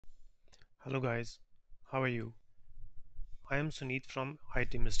Hello guys, how are you? I am Suneet from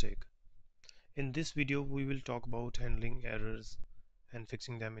IT Mistake. In this video we will talk about handling errors and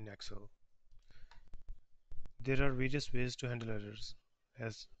fixing them in Excel. There are various ways to handle errors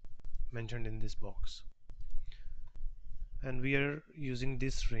as mentioned in this box, and we are using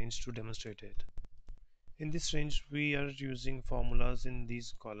this range to demonstrate it. In this range we are using formulas in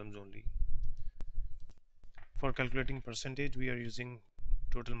these columns only. For calculating percentage we are using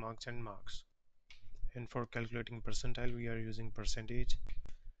total marks and marks, and for calculating percentile we are using percentage.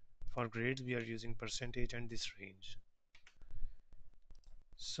 For grades we are using percentage and this range.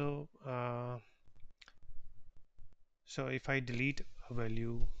 So if I delete a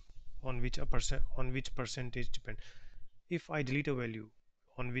value on which percentage depend, if I delete a value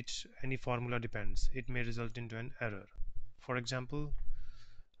on which any formula depends, it may result into an error. For example,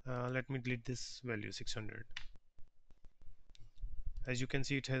 let me delete this value 600. As you can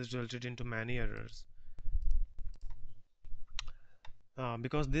see, it has resulted into many errors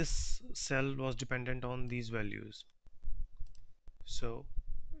because this cell was dependent on these values. So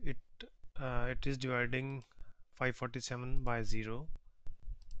it it is dividing 547 by 0,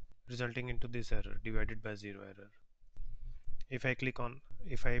 resulting into this error, divided by 0 error.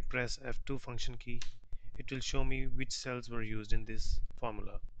 If I press F2 function key, it will show me which cells were used in this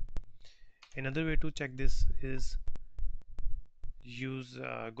formula. Another way to check this is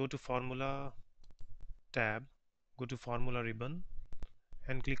go to Formula tab, go to Formula ribbon,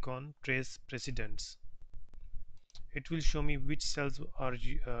 and click on Trace Precedents. It will show me which cells are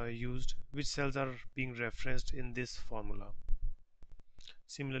used, which cells are being referenced in this formula.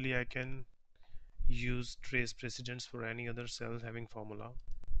 Similarly, I can use Trace Precedents for any other cell having formula.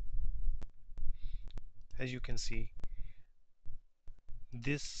 As you can see,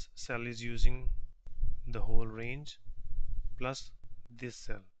 this cell is using the whole range plus this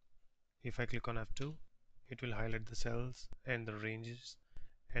cell. If I click on F2, it will highlight the cells and the ranges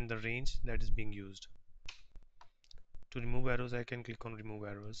and the range that is being used. To remove arrows, I can click on remove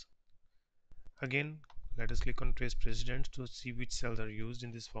arrows. Again, let us click on trace precedents to see which cells are used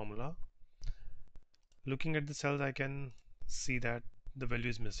in this formula. Looking at the cells, I can see that the value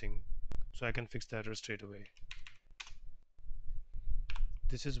is missing, so I can fix the error straight away.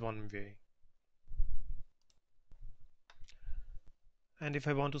 This is one way. And if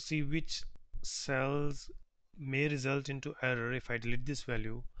I want to see which cells may result into error if I delete this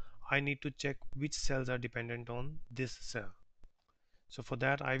value, I need to check which cells are dependent on this cell. So for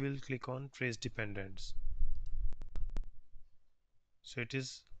that I will click on trace dependents. So it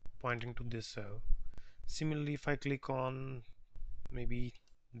is pointing to this cell. Similarly, if I click on maybe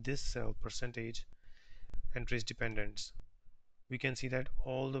this cell percentage and trace dependents, we can see that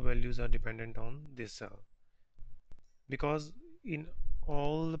all the values are dependent on this cell, because in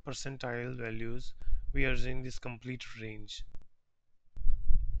all the percentile values we are using this complete range.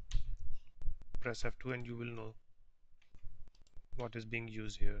 Press F2 and you will know what is being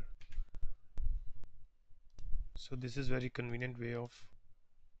used here. So this is very convenient way of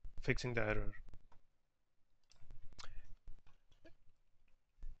fixing the error.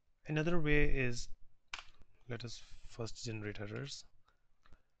 Another way is, let us first generate errors.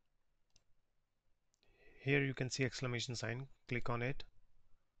 Here you can see exclamation sign, click on it.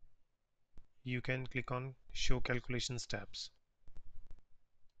 You can click on show calculation steps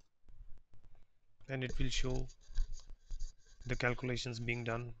and it will show the calculations being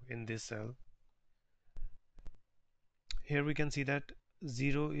done in this cell. Here we can see that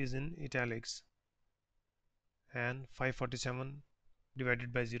 0 is in italics and 547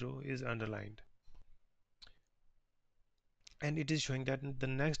 divided by 0 is underlined, and it is showing that the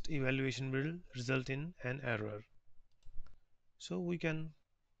next evaluation will result in an error. So we can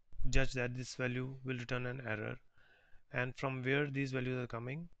judge that this value will return an error, and from where these values are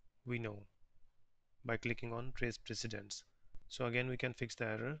coming we know by clicking on trace precedents. So again we can fix the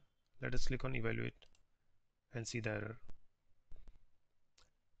error. Let us click on evaluate and see the error.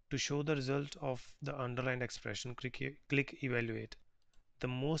 To show the result of the underlined expression, click evaluate. The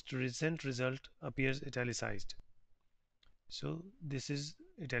most recent result appears italicized. So this is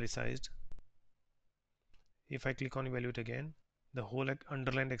italicized. If I click on evaluate again, the whole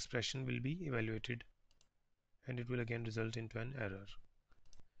underlined expression will be evaluated and it will again result into an error.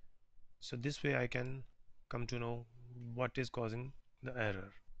 So this way I can come to know what is causing the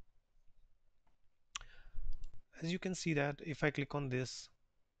error. As you can see that if I click on this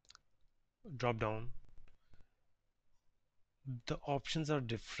drop down, the options are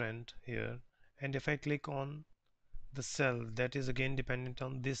different here, and if I click on the cell that is again dependent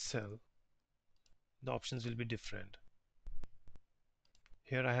on this cell, the options will be different.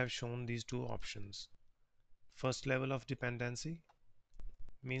 Here I have shown these two options. First level of dependency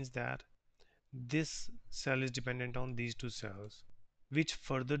means that this cell is dependent on these two cells, which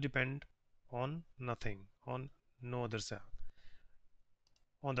further depend on nothing, on no other cell.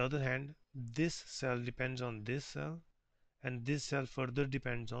 On the other hand, this cell depends on this cell, and this cell further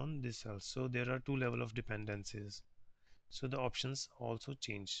depends on this cell. So there are two levels of dependencies. So the options also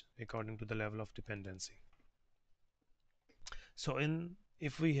change according to the level of dependency. So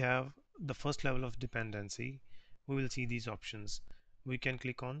if we have the first level of dependency, we will see these options. We can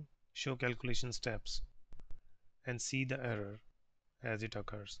click on show calculation steps and see the error as it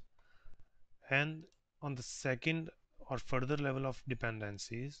occurs. And on the second or further level of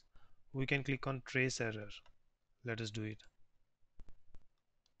dependencies, we can click on trace error. Let us do it.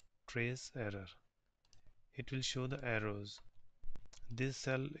 Trace error. It will show the arrows. This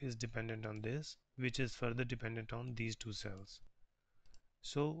cell is dependent on this, which is further dependent on these two cells.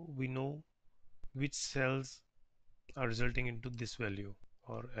 So we know which cells are resulting into this value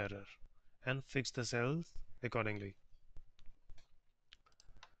or error and fix the cells accordingly.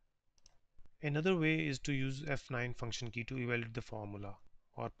 Another way is to use F9 function key to evaluate the formula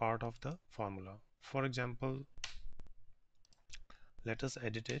or part of the formula. For example, let us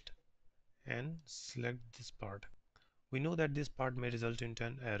edit it and select this part. We know that this part may result into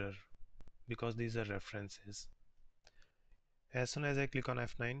an error because these are references. As soon as I click on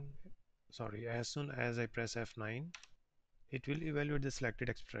F9, as soon as I press F9, it will evaluate the selected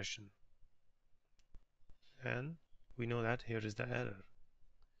expression, and we know that here is the error.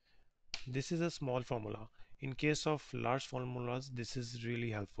 This is a small formula. In case of large formulas, this is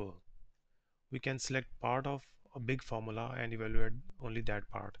really helpful. We can select part of a big formula and evaluate only that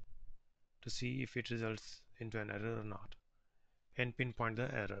part to see if it results into an error or not, and pinpoint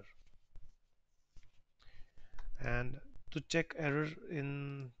the error. And to check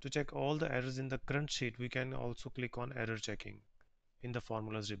all the errors in the current sheet, we can also click on error checking in the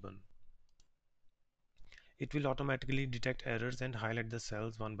formulas ribbon. It will automatically detect errors and highlight the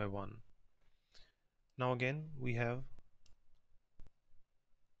cells one by one. Now again we have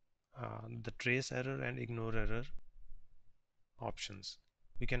the trace error and ignore error options.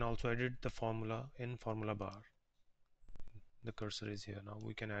 We can also edit the formula in formula bar. The cursor is here. Now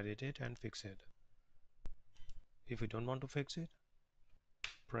we can edit it and fix it. If we don't want to fix it,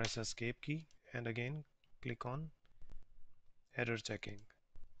 press escape key and again click on error checking.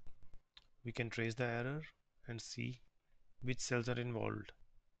 We can trace the error and see which cells are involved.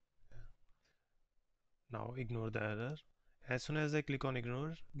 Now ignore the error. As soon as I click on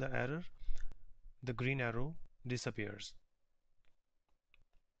ignore the error, the green arrow disappears.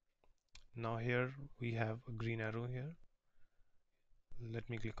 Now here we have a green arrow here. Let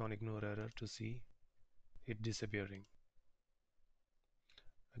me click on ignore error to see it disappearing.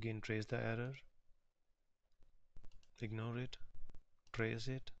 Again trace the error, ignore it, trace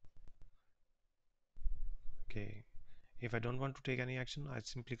it. Okay, if I don't want to take any action, I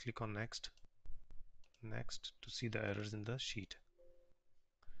simply click on next to see the errors in the sheet.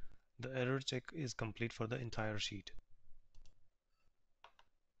 The error check is complete for the entire sheet.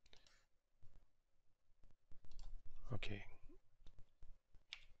 Okay,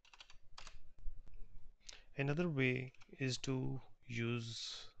 another way is to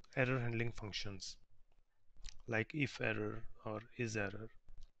use error handling functions like IFError or ISError.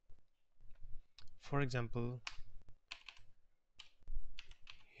 For example,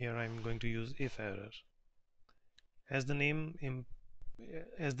 here I'm going to use IFError. As the name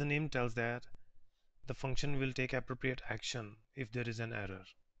tells that the function will take appropriate action if there is an error.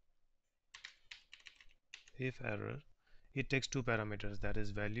 IFError, it takes two parameters, that is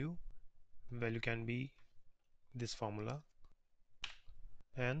value can be this formula,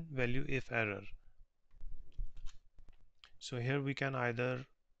 and value IFError. So here we can either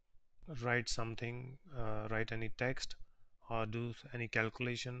write something, write any text or do any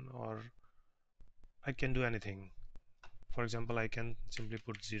calculation, or I can do anything. For example, I can simply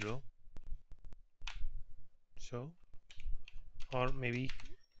put 0, so, or maybe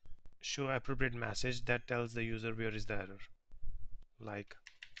show appropriate message that tells the user where is the error, like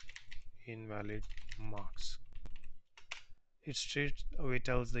invalid marks. It straight away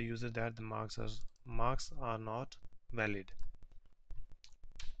tells the user that the marks are not valid.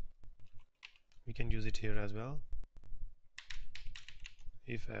 We can use it here as well.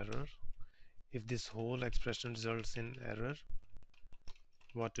 IFError, if this whole expression results in error,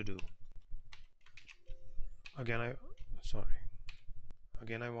 what to do? Again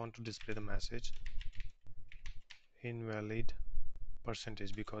I want to display the message invalid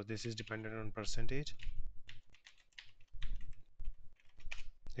percentage because this is dependent on percentage.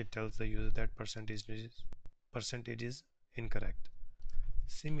 it tells the user that percentage is incorrect.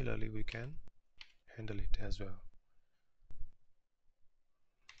 Similarly, we can handle it as well.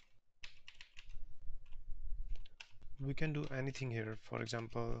 We can do anything here. For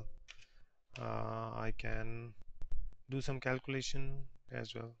example, I can do some calculation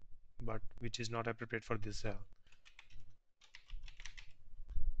as well, but which is not appropriate for this cell.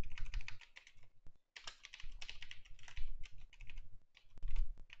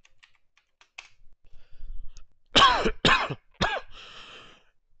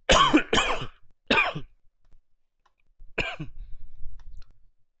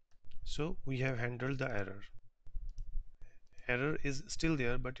 So we have handled the error. Error is still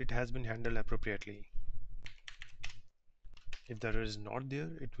there, but it has been handled appropriately. If the error is not there,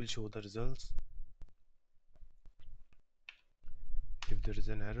 it will show the results. If there is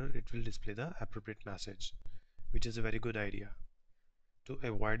an error, it will display the appropriate message, which is a very good idea to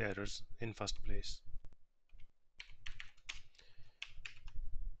avoid errors in first place.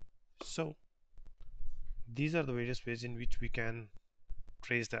 So these are the various ways in which we can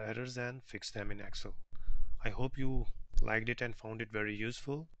trace the errors and fix them in Excel. I hope you liked it and found it very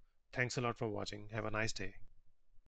useful. Thanks a lot for watching. Have a nice day.